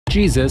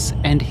Jesus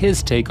and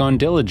his take on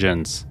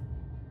diligence.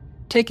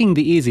 Taking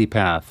the easy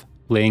path,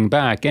 laying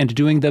back and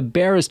doing the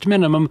barest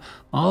minimum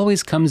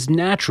always comes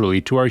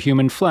naturally to our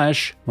human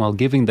flesh, while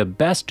giving the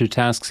best to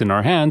tasks in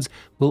our hands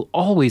will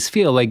always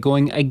feel like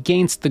going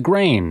against the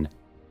grain.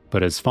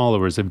 But as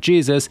followers of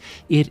Jesus,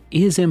 it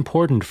is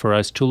important for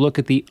us to look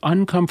at the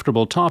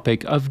uncomfortable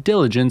topic of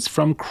diligence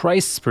from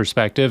Christ's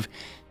perspective,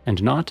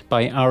 and not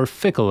by our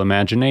fickle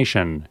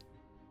imagination.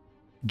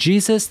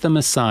 Jesus the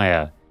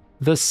Messiah,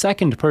 the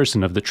second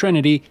person of the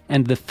Trinity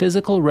and the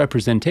physical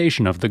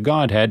representation of the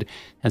Godhead,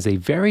 has a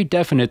very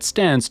definite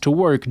stance to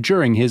work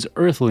during his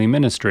earthly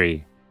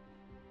ministry.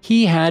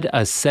 He had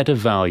a set of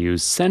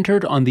values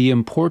centered on the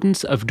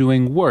importance of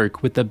doing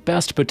work with the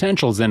best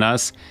potentials in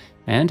us,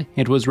 and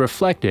it was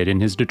reflected in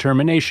his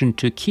determination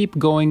to keep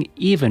going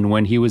even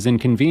when he was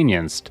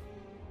inconvenienced.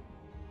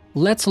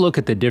 Let's look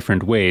at the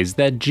different ways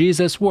that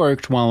Jesus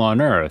worked while on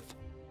earth.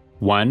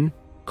 1.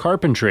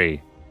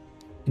 Carpentry.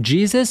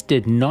 Jesus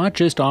did not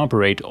just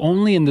operate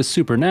only in the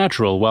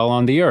supernatural while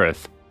on the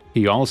earth.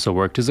 He also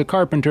worked as a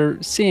carpenter,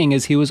 seeing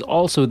as he was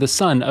also the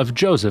son of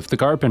Joseph the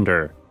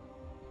carpenter.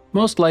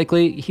 Most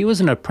likely, he was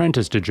an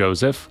apprentice to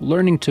Joseph,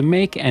 learning to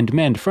make and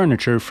mend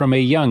furniture from a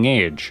young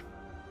age.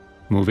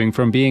 Moving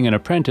from being an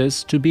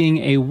apprentice to being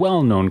a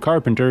well-known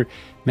carpenter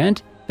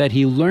meant that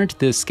he learnt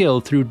this skill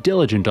through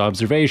diligent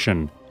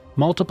observation,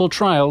 multiple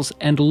trials,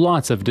 and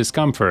lots of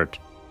discomfort.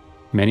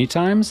 Many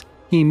times,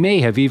 he may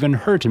have even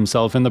hurt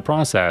himself in the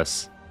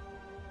process.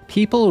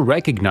 People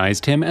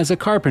recognized him as a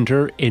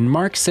carpenter in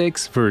Mark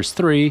 6, verse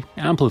 3,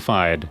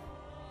 Amplified.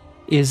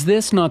 "Is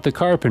this not the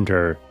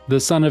carpenter, the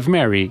son of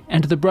Mary,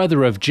 and the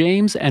brother of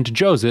James and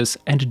Joseph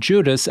and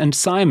Judas and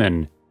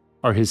Simon?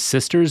 Are his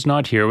sisters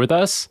not here with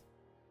us?"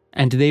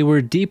 And they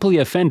were deeply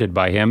offended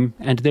by him,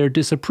 and their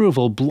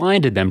disapproval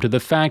blinded them to the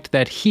fact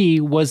that he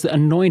was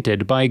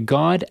anointed by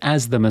God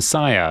as the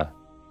Messiah.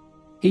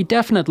 He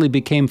definitely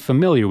became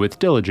familiar with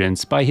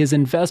diligence by his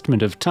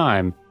investment of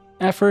time,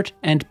 effort,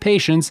 and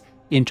patience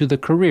into the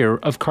career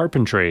of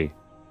carpentry.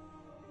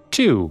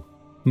 2.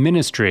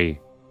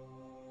 Ministry.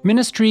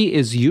 Ministry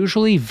is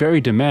usually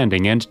very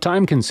demanding and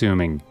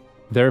time-consuming.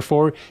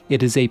 Therefore,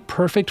 it is a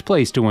perfect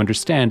place to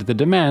understand the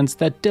demands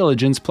that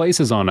diligence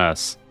places on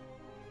us.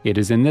 It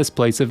is in this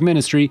place of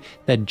ministry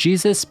that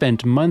Jesus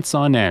spent months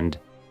on end,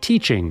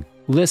 teaching,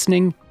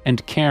 listening,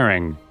 and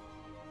caring.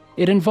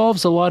 It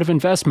involves a lot of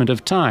investment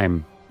of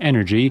time,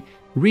 energy,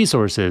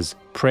 resources,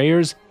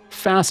 prayers,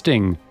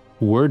 fasting,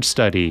 word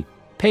study,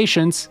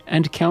 patience,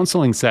 and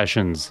counseling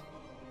sessions.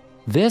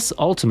 This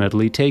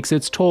ultimately takes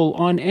its toll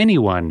on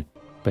anyone,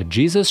 but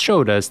Jesus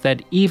showed us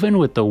that even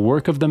with the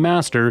work of the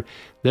Master,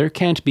 there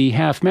can't be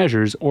half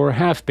measures or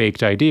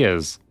half-baked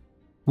ideas.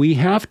 We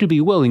have to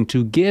be willing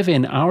to give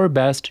in our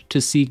best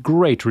to see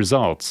great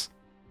results.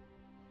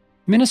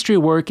 Ministry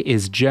work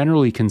is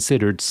generally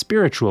considered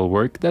spiritual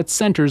work that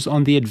centers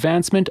on the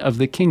advancement of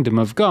the kingdom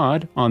of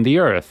God on the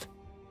earth.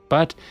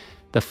 But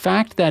the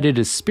fact that it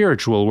is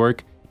spiritual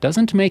work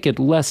doesn't make it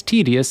less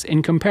tedious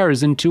in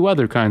comparison to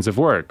other kinds of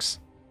works.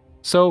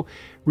 So,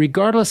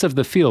 regardless of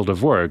the field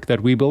of work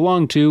that we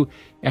belong to,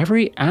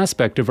 every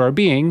aspect of our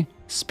being,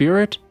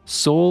 spirit,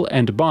 soul,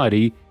 and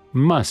body,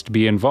 must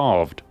be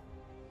involved.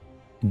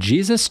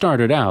 Jesus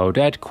started out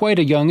at quite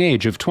a young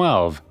age of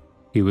 12.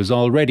 He was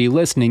already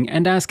listening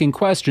and asking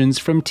questions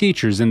from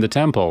teachers in the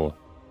temple.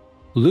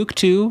 Luke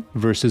 2,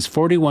 verses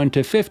 41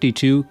 to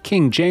 52,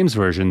 King James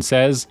Version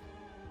says,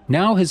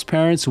 "Now his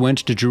parents went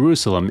to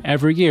Jerusalem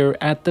every year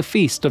at the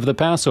feast of the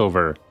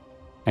Passover.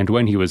 And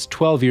when he was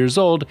 12 years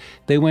old,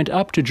 they went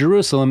up to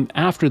Jerusalem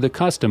after the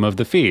custom of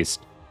the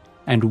feast.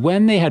 And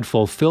when they had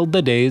fulfilled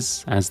the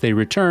days, as they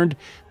returned,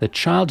 the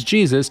child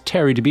Jesus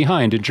tarried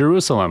behind in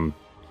Jerusalem.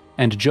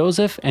 And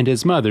Joseph and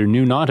his mother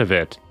knew not of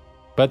it.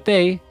 But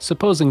they,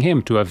 supposing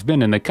him to have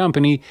been in the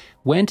company,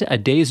 went a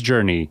day's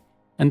journey,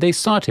 and they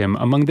sought him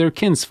among their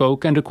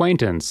kinsfolk and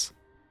acquaintance.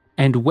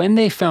 And when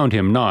they found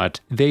him not,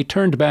 they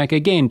turned back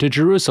again to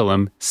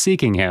Jerusalem,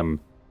 seeking him.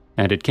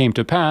 And it came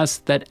to pass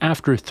that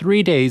after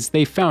 3 days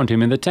they found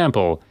him in the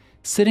temple,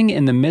 sitting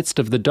in the midst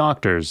of the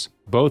doctors,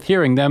 both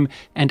hearing them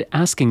and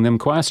asking them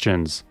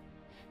questions.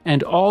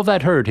 And all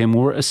that heard him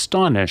were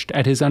astonished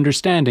at his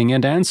understanding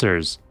and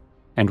answers.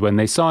 And when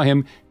they saw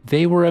him,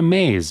 they were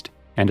amazed.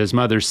 And his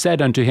mother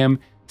said unto him,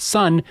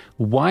 Son,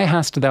 why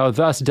hast thou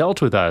thus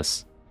dealt with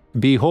us?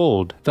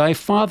 Behold, thy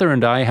father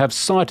and I have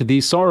sought thee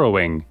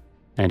sorrowing.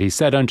 And he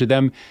said unto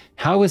them,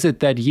 How is it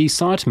that ye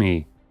sought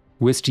me?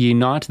 Wist ye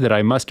not that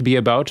I must be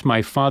about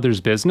my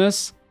father's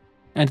business?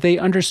 And they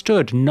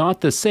understood not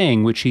the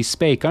saying which he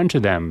spake unto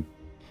them.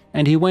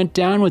 And he went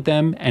down with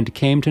them and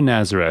came to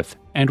Nazareth,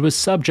 and was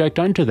subject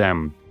unto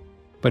them.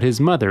 But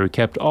his mother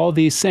kept all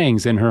these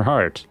sayings in her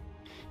heart.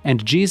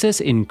 And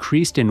Jesus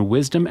increased in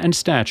wisdom and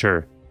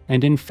stature,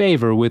 and in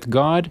favor with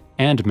God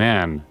and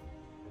man.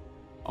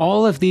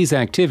 All of these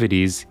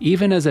activities,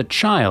 even as a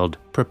child,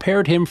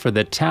 prepared him for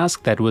the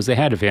task that was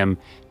ahead of him,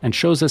 and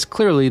shows us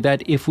clearly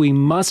that if we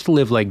must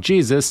live like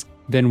Jesus,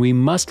 then we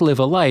must live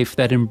a life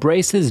that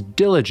embraces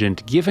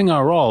diligent giving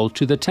our all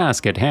to the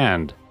task at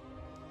hand.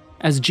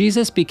 As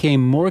Jesus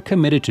became more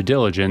committed to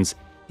diligence,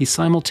 he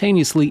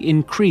simultaneously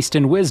increased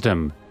in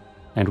wisdom.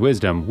 And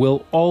wisdom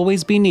will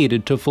always be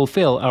needed to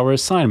fulfill our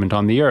assignment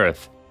on the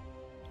earth.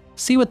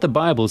 See what the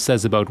Bible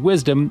says about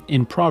wisdom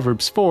in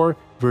Proverbs 4,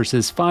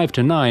 verses 5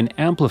 to 9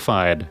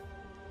 Amplified.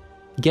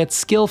 Get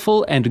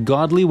skillful and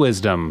godly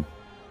wisdom.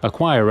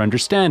 Acquire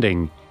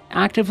understanding.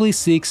 Actively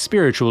seek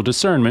spiritual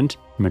discernment,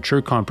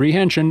 mature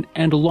comprehension,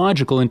 and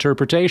logical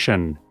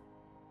interpretation.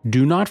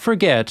 Do not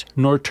forget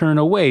nor turn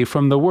away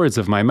from the words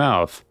of my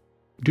mouth.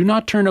 Do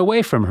not turn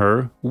away from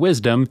her,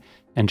 wisdom,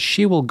 and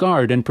she will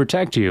guard and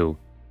protect you.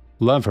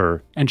 Love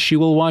her, and she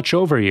will watch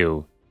over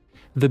you.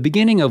 The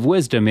beginning of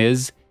wisdom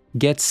is,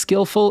 get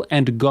skillful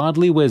and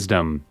godly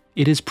wisdom.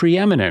 It is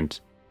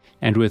preeminent.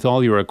 And with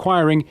all your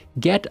acquiring,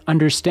 get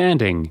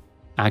understanding.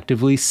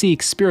 Actively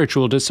seek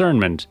spiritual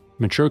discernment,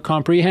 mature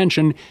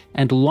comprehension,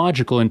 and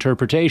logical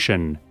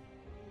interpretation.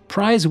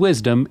 Prize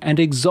wisdom and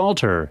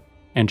exalt her,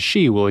 and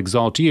she will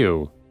exalt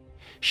you.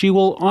 She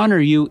will honor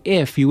you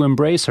if you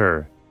embrace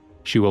her.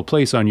 She will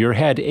place on your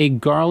head a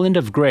garland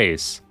of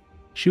grace.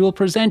 She will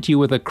present you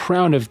with a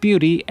crown of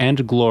beauty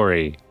and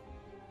glory.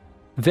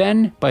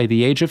 Then, by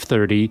the age of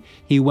 30,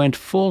 he went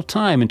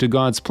full-time into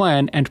God's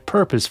plan and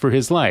purpose for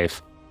his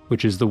life,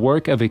 which is the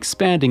work of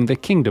expanding the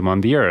kingdom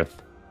on the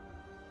earth.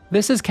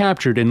 This is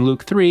captured in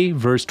Luke 3,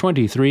 verse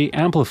 23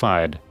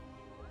 Amplified.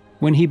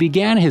 When he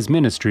began his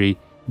ministry,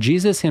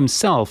 Jesus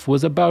himself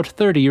was about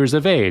 30 years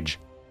of age,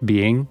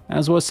 being,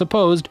 as was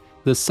supposed,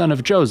 the son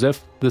of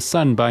Joseph, the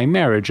son by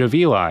marriage of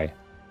Eli.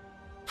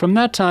 From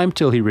that time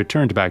till he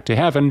returned back to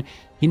heaven,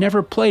 he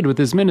never played with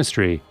his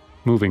ministry,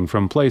 moving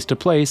from place to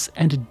place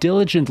and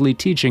diligently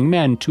teaching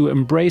men to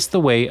embrace the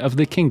way of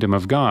the kingdom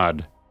of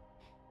God.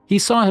 He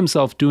saw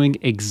himself doing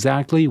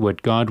exactly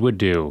what God would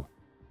do.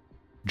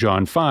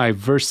 John 5,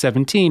 verse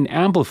 17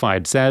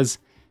 Amplified says,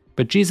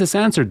 "But Jesus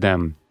answered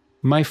them,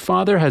 'My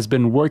Father has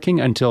been working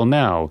until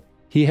now.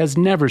 He has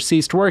never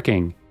ceased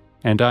working,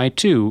 and I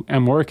too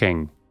am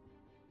working.'"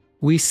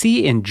 We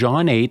see in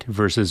John 8,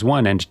 verses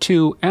 1 and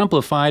 2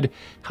 Amplified,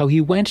 how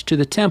he went to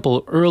the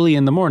temple early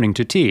in the morning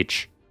to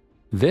teach.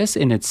 This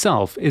in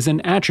itself is an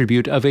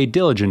attribute of a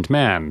diligent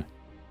man.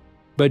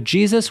 But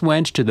Jesus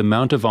went to the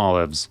Mount of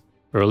Olives.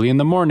 Early in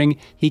the morning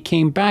he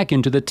came back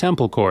into the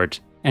temple court,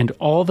 and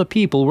all the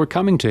people were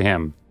coming to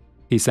him.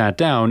 He sat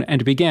down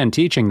and began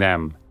teaching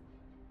them.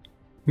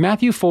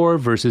 Matthew 4,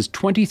 verses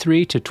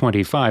 23 to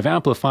 25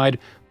 Amplified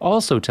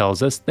also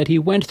tells us that he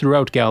went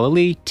throughout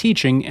Galilee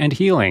teaching and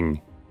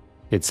healing.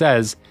 It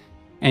says,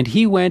 "And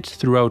he went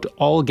throughout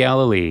all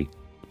Galilee,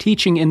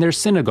 teaching in their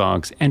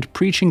synagogues and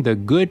preaching the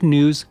good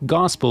news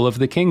gospel of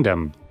the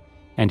kingdom,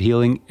 and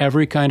healing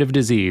every kind of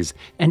disease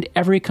and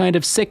every kind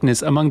of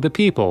sickness among the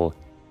people,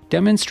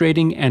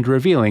 demonstrating and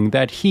revealing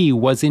that he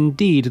was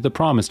indeed the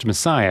promised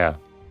Messiah."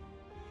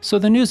 So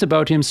the news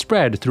about him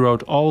spread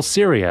throughout all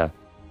Syria,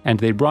 and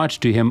they brought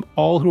to him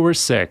all who were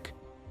sick,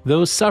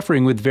 those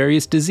suffering with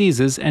various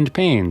diseases and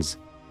pains,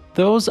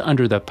 those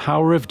under the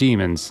power of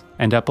demons,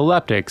 and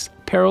epileptics,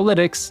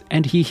 paralytics,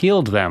 and he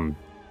healed them.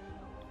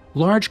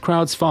 Large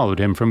crowds followed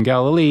him from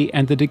Galilee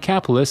and the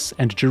Decapolis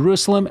and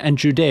Jerusalem and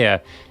Judea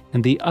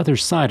and the other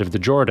side of the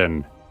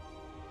Jordan.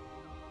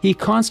 He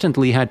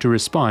constantly had to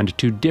respond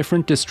to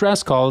different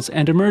distress calls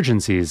and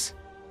emergencies,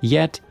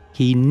 yet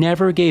he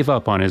never gave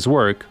up on his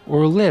work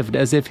or lived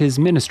as if his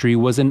ministry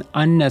was an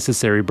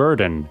unnecessary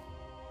burden.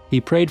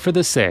 He prayed for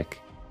the sick,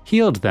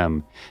 healed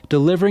them,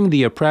 delivering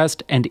the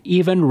oppressed, and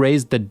even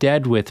raised the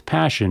dead with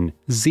passion,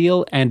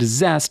 zeal, and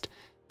zest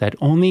that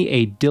only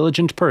a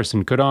diligent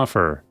person could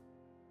offer.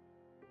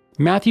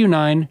 Matthew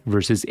 9,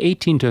 verses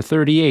 18 to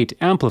 38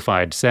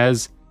 Amplified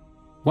says,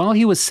 "While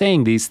he was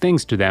saying these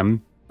things to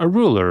them, a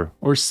ruler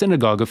or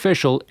synagogue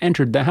official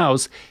entered the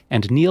house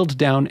and kneeled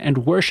down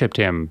and worshipped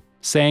him,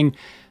 saying,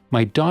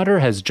 'My daughter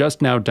has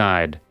just now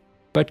died,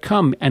 but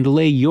come and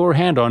lay your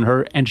hand on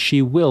her and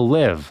she will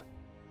live.'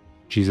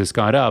 Jesus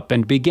got up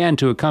and began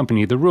to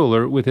accompany the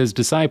ruler with his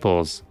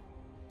disciples.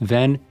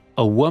 Then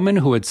a woman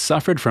who had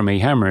suffered from a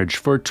hemorrhage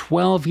for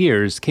 12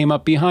 years came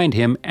up behind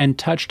him and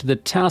touched the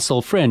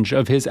tassel fringe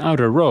of his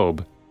outer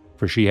robe,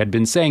 for she had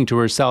been saying to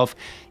herself,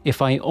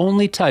 'If I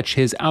only touch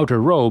his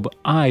outer robe,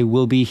 I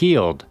will be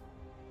healed.'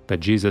 But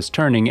Jesus,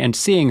 turning and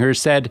seeing her,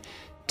 said,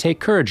 'Take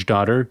courage,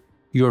 daughter.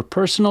 Your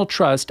personal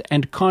trust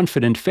and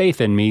confident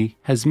faith in me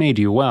has made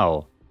you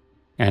well.'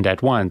 And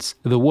at once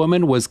the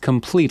woman was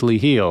completely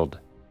healed.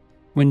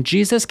 When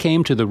Jesus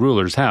came to the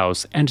ruler's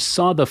house and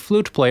saw the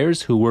flute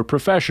players who were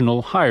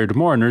professional hired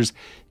mourners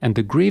and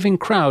the grieving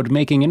crowd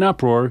making an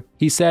uproar,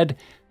 he said,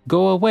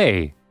 'Go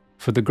away,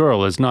 for the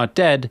girl is not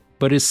dead,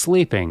 but is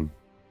sleeping.'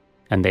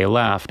 And they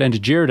laughed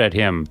and jeered at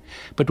him.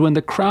 But when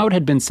the crowd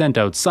had been sent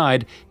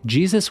outside,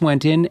 Jesus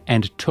went in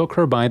and took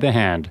her by the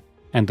hand,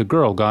 and the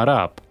girl got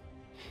up.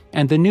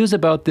 And the news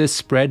about this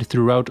spread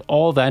throughout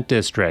all that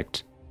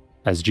district.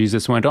 As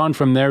Jesus went on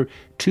from there,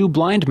 2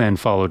 blind men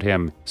followed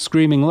him,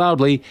 screaming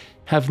loudly,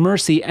 'Have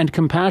mercy and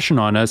compassion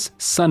on us,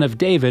 Son of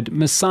David,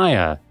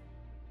 Messiah.'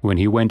 When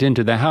he went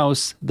into the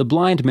house, the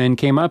blind men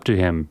came up to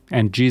him,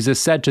 and Jesus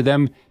said to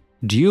them,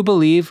 Do you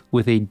believe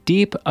with a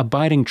deep,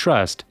 abiding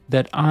trust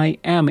that I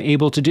am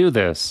able to do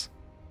this?"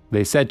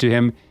 They said to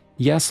him,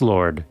 "Yes,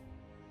 Lord."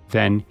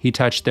 Then he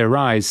touched their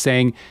eyes,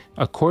 saying,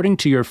 "According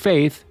to your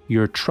faith,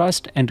 your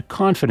trust and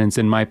confidence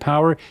in my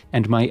power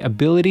and my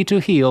ability to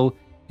heal,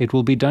 it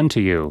will be done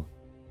to you."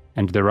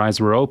 And their eyes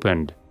were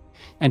opened.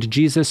 And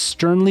Jesus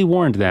sternly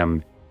warned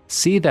them,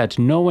 "See that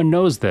no one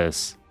knows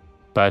this."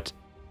 But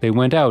they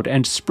went out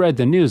and spread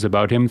the news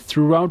about him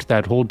throughout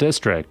that whole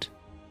district.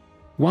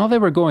 While they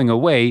were going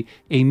away,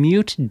 a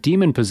mute,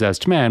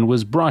 demon-possessed man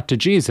was brought to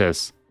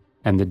Jesus,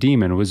 and the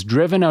demon was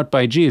driven out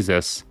by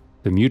Jesus.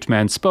 The mute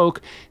man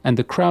spoke, and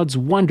the crowds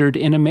wondered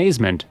in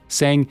amazement,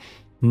 saying,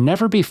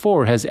 "Never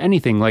before has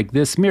anything like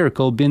this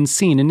miracle been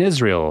seen in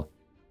Israel."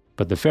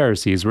 But the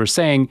Pharisees were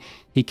saying,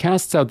 "He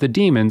casts out the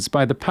demons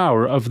by the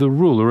power of the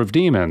ruler of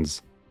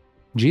demons."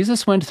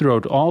 Jesus went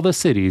throughout all the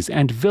cities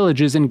and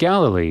villages in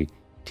Galilee,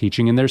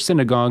 teaching in their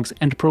synagogues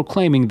and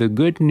proclaiming the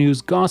good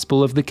news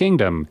gospel of the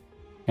kingdom,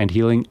 and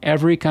healing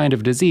every kind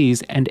of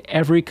disease and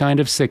every kind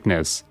of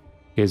sickness,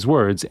 his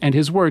words and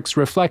his works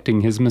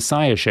reflecting his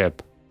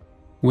messiahship.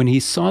 When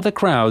he saw the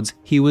crowds,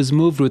 he was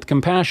moved with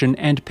compassion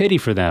and pity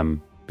for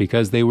them,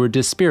 because they were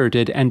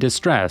dispirited and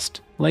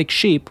distressed, like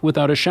sheep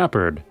without a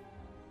shepherd.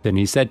 Then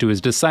he said to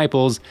his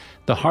disciples,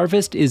 "The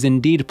harvest is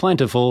indeed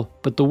plentiful,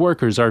 but the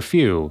workers are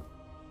few.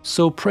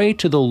 So pray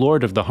to the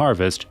Lord of the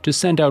harvest to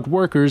send out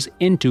workers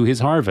into his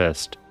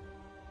harvest."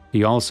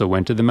 He also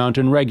went to the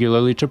mountain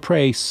regularly to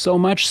pray, so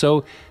much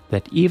so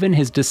that even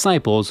his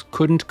disciples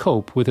couldn't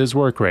cope with his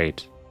work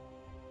rate.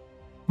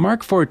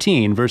 Mark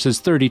 14, verses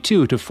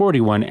 32 to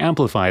 41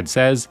 Amplified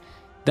says,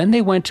 "Then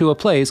they went to a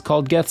place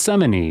called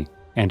Gethsemane,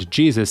 and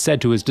Jesus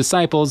said to his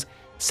disciples,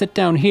 'Sit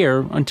down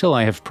here until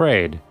I have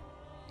prayed.'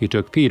 He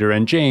took Peter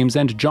and James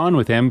and John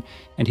with him,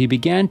 and he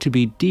began to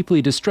be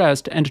deeply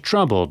distressed and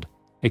troubled,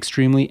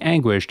 extremely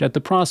anguished at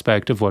the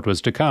prospect of what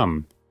was to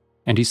come.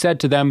 And he said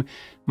to them,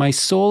 'My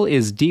soul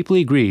is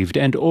deeply grieved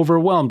and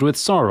overwhelmed with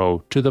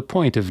sorrow to the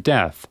point of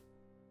death.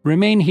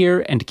 Remain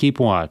here and keep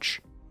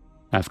watch.'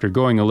 After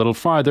going a little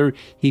farther,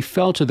 he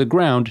fell to the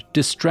ground,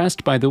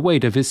 distressed by the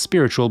weight of his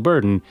spiritual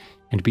burden,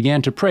 and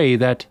began to pray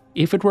that,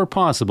 if it were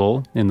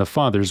possible, in the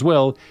Father's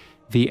will,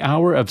 the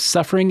hour of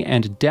suffering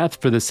and death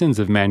for the sins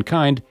of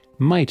mankind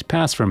might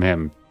pass from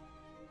him.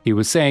 He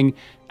was saying,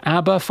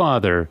 'Abba,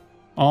 Father,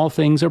 all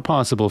things are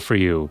possible for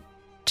you.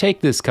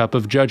 Take this cup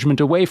of judgment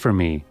away from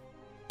me.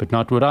 But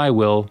not what I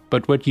will,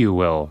 but what you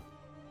will.'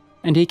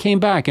 And he came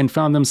back and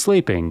found them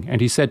sleeping,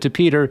 and he said to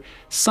Peter,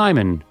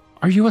 'Simon,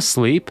 are you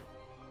asleep?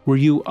 Were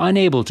you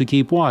unable to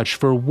keep watch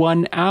for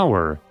 1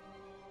 hour?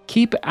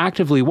 Keep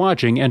actively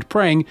watching and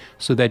praying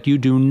so that you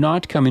do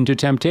not come into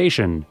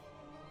temptation.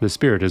 The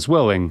spirit is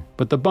willing,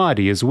 but the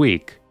body is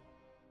weak.'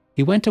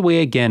 He went away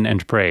again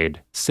and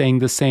prayed, saying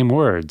the same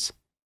words.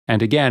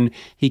 And again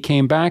he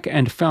came back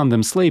and found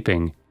them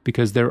sleeping,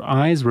 because their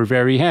eyes were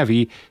very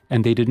heavy,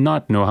 and they did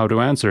not know how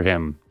to answer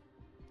him.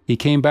 He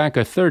came back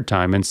a third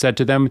time and said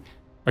to them,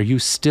 'Are you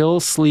still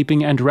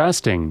sleeping and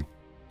resting?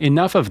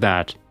 Enough of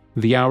that.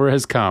 The hour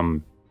has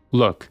come.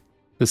 Look,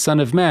 the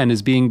Son of Man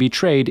is being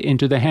betrayed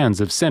into the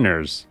hands of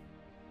sinners.'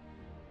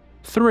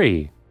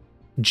 3.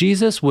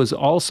 Jesus was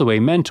also a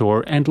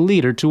mentor and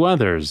leader to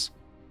others.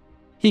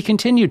 He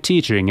continued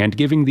teaching and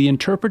giving the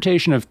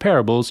interpretation of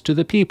parables to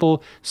the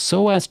people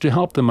so as to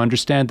help them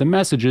understand the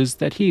messages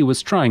that he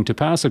was trying to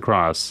pass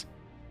across.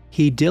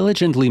 He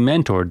diligently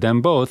mentored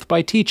them both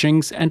by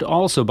teachings and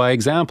also by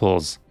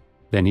examples.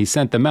 Then he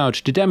sent them out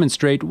to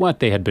demonstrate what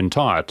they had been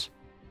taught.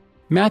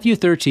 Matthew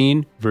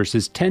 13,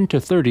 verses 10 to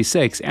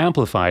 36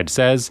 Amplified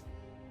says,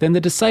 "Then the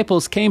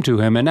disciples came to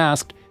him and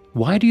asked,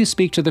 'Why do you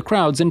speak to the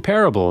crowds in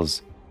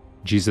parables?'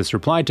 Jesus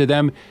replied to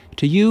them,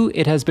 'To you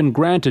it has been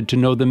granted to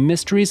know the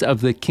mysteries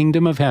of the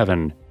kingdom of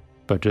heaven,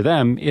 but to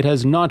them it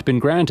has not been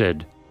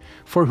granted.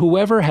 For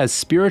whoever has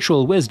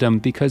spiritual wisdom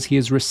because he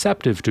is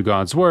receptive to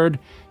God's word,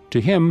 to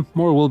him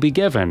more will be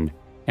given,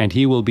 and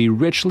he will be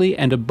richly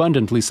and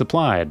abundantly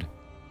supplied.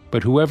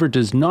 But whoever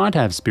does not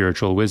have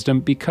spiritual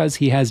wisdom because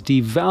he has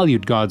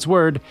devalued God's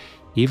word,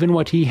 even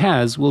what he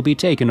has will be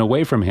taken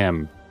away from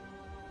him.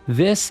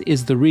 This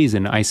is the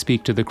reason I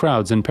speak to the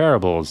crowds in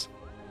parables,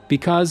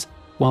 because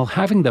while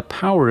having the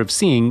power of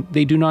seeing,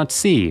 they do not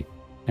see,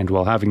 and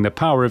while having the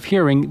power of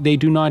hearing, they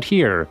do not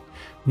hear,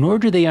 nor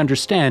do they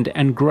understand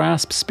and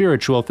grasp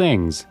spiritual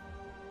things.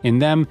 In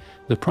them,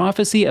 the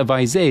prophecy of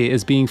Isaiah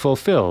is being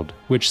fulfilled,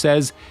 which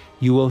says,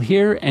 'You will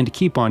hear and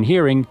keep on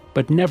hearing,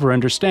 but never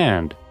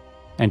understand.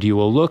 And you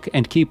will look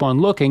and keep on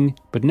looking,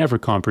 but never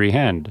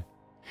comprehend.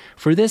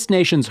 For this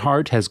nation's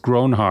heart has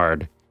grown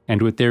hard,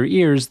 and with their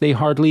ears they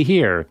hardly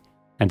hear,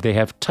 and they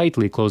have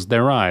tightly closed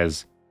their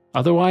eyes.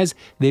 Otherwise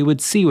they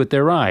would see with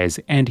their eyes,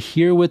 and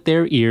hear with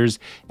their ears,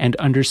 and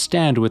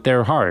understand with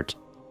their heart,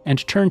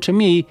 and turn to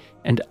me,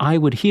 and I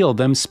would heal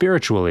them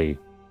spiritually.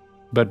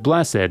 But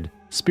blessed,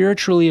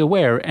 spiritually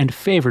aware and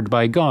favored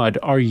by God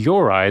are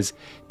your eyes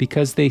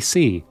because they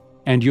see,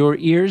 and your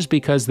ears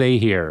because they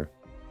hear.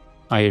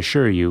 I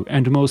assure you,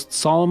 and most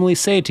solemnly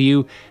say to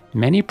you,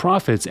 many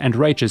prophets and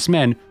righteous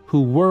men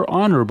who were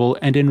honorable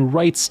and in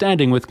right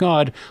standing with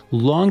God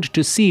longed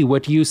to see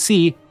what you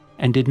see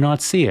and did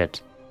not see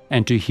it,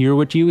 and to hear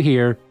what you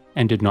hear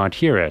and did not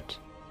hear it.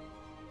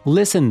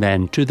 Listen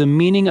then to the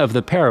meaning of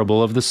the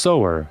parable of the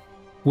sower.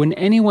 When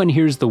anyone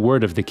hears the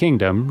word of the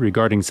kingdom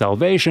regarding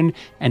salvation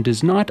and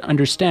does not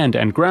understand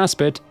and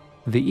grasp it,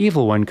 the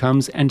evil one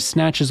comes and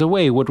snatches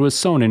away what was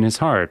sown in his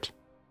heart.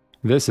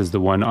 This is the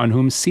one on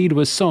whom seed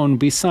was sown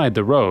beside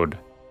the road.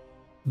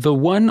 The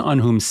one on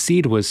whom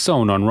seed was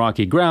sown on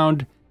rocky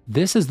ground,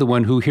 this is the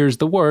one who hears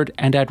the word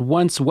and at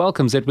once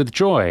welcomes it with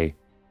joy.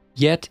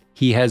 Yet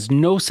he has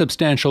no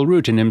substantial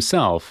root in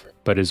himself,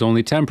 but is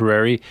only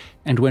temporary,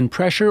 and when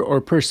pressure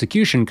or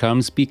persecution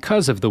comes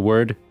because of the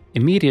word,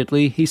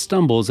 immediately he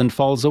stumbles and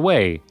falls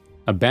away,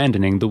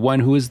 abandoning the one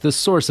who is the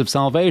source of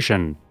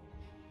salvation.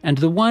 And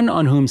the one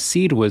on whom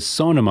seed was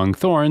sown among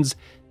thorns,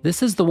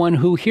 this is the one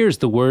who hears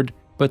the word,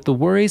 but the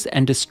worries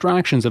and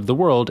distractions of the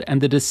world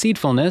and the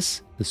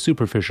deceitfulness, the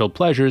superficial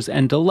pleasures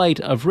and delight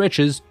of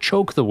riches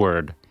choke the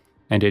word,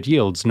 and it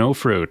yields no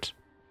fruit.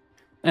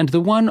 And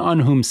the one on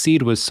whom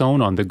seed was sown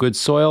on the good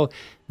soil,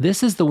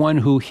 this is the one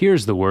who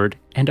hears the word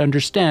and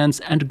understands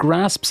and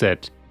grasps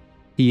it.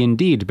 He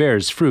indeed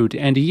bears fruit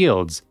and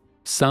yields,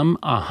 some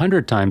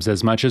 100 times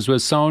as much as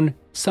was sown,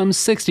 some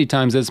 60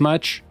 times as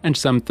much, and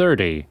some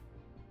 30.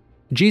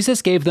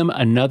 Jesus gave them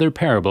another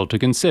parable to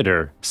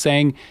consider,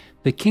 saying,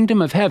 "The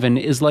kingdom of heaven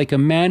is like a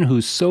man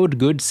who sowed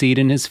good seed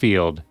in his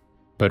field.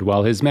 But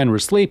while his men were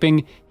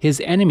sleeping, his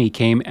enemy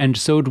came and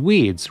sowed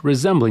weeds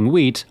resembling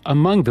wheat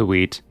among the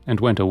wheat, and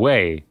went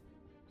away.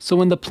 So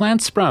when the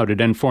plant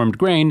sprouted and formed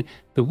grain,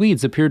 the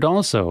weeds appeared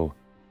also.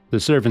 The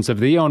servants of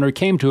the owner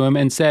came to him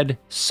and said,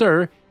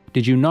 'Sir,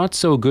 did you not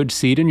sow good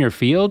seed in your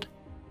field?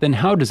 Then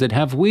how does it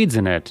have weeds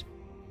in it?'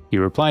 He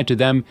replied to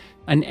them,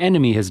 'An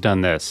enemy has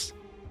done this.'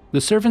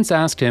 The servants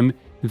asked him,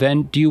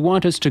 'Then do you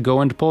want us to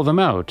go and pull them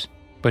out?'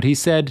 But he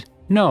said,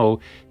 'No,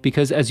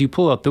 because as you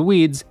pull out the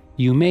weeds,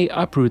 you may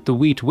uproot the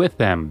wheat with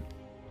them.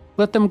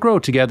 Let them grow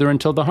together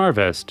until the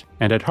harvest,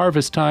 and at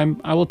harvest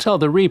time I will tell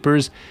the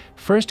reapers,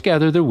 first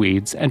gather the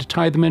weeds and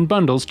tie them in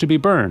bundles to be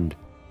burned,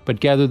 but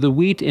gather the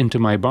wheat into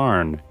my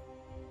barn.'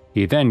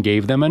 He then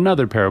gave them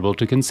another parable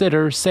to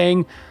consider,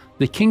 saying,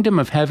 'The kingdom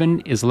of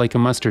heaven is like a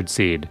mustard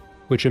seed,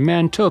 which a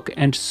man took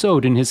and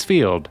sowed in his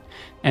field,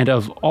 and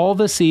of all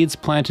the seeds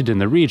planted in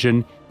the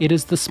region, it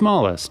is the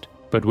smallest.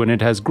 But when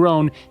it has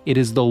grown, it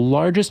is the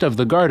largest of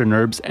the garden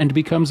herbs and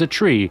becomes a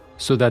tree,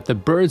 so that the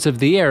birds of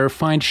the air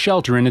find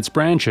shelter in its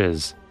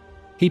branches.'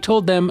 He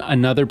told them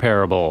another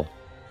parable.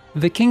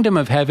 'The kingdom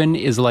of heaven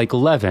is like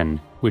leaven,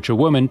 which a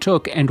woman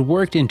took and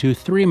worked into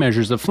 3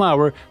 measures of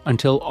flour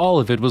until all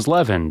of it was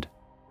leavened.'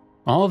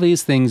 All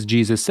these things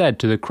Jesus said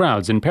to the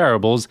crowds in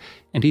parables,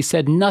 and he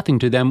said nothing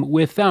to them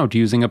without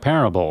using a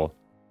parable.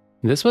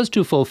 This was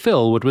to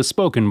fulfill what was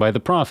spoken by the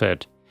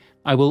prophet,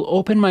 'I will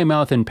open my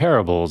mouth in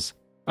parables.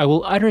 I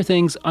will utter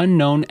things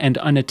unknown and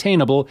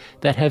unattainable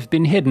that have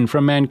been hidden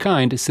from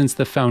mankind since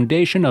the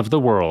foundation of the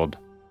world.'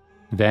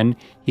 Then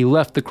he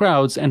left the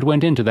crowds and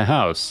went into the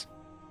house.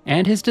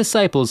 And his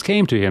disciples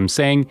came to him,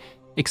 saying,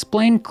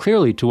 'Explain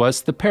clearly to us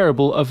the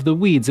parable of the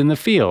weeds in the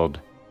field.'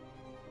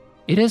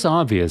 It is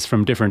obvious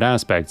from different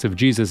aspects of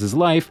Jesus'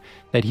 life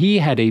that he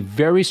had a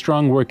very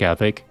strong work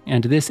ethic,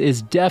 and this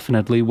is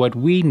definitely what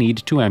we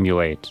need to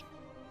emulate.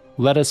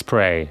 Let us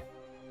pray.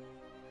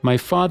 My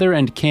Father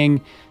and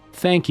King,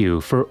 thank you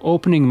for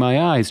opening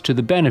my eyes to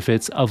the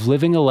benefits of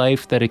living a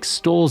life that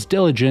extols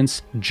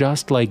diligence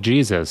just like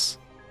Jesus.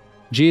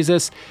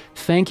 Jesus,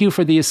 thank you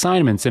for the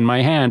assignments in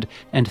my hand,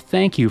 and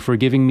thank you for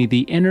giving me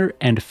the inner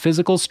and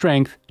physical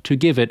strength to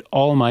give it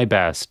all my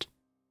best.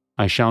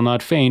 I shall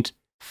not faint,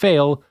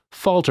 fail,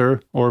 falter,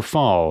 or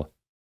fall.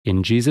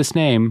 In Jesus'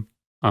 name,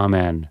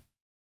 Amen.